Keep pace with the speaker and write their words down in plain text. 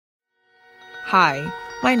Hi,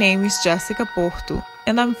 my name is Jéssica Porto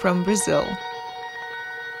and I'm from Brazil.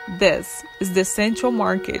 This is the Central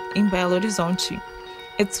Market in Belo Horizonte.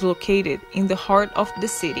 It's located in the heart of the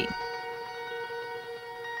city.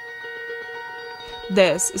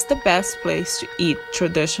 This is the best place to eat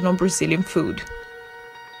traditional Brazilian food.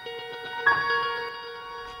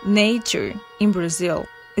 Nature in Brazil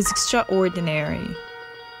is extraordinary.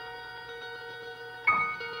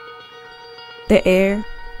 The air,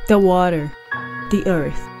 the water, the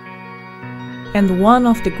earth. And one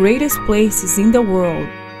of the greatest places in the world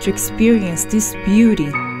to experience this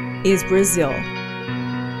beauty is Brazil.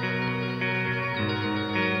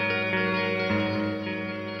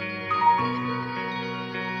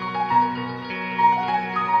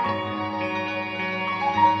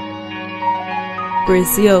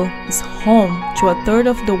 Brazil is home to a third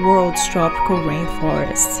of the world's tropical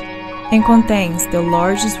rainforests and contains the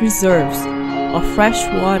largest reserves of fresh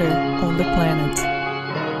water on the planet.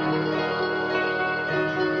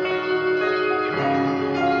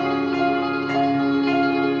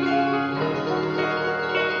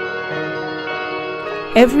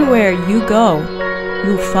 Everywhere you go,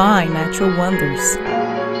 you'll find natural wonders.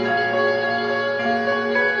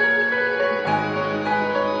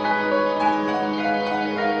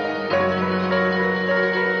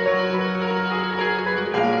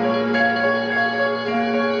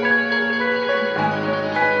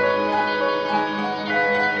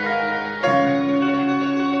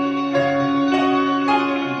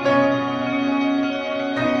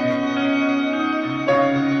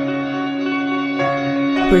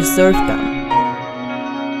 Preserve them.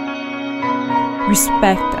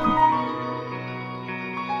 Respect them.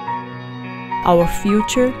 Our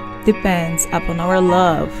future depends upon our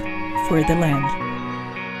love for the land.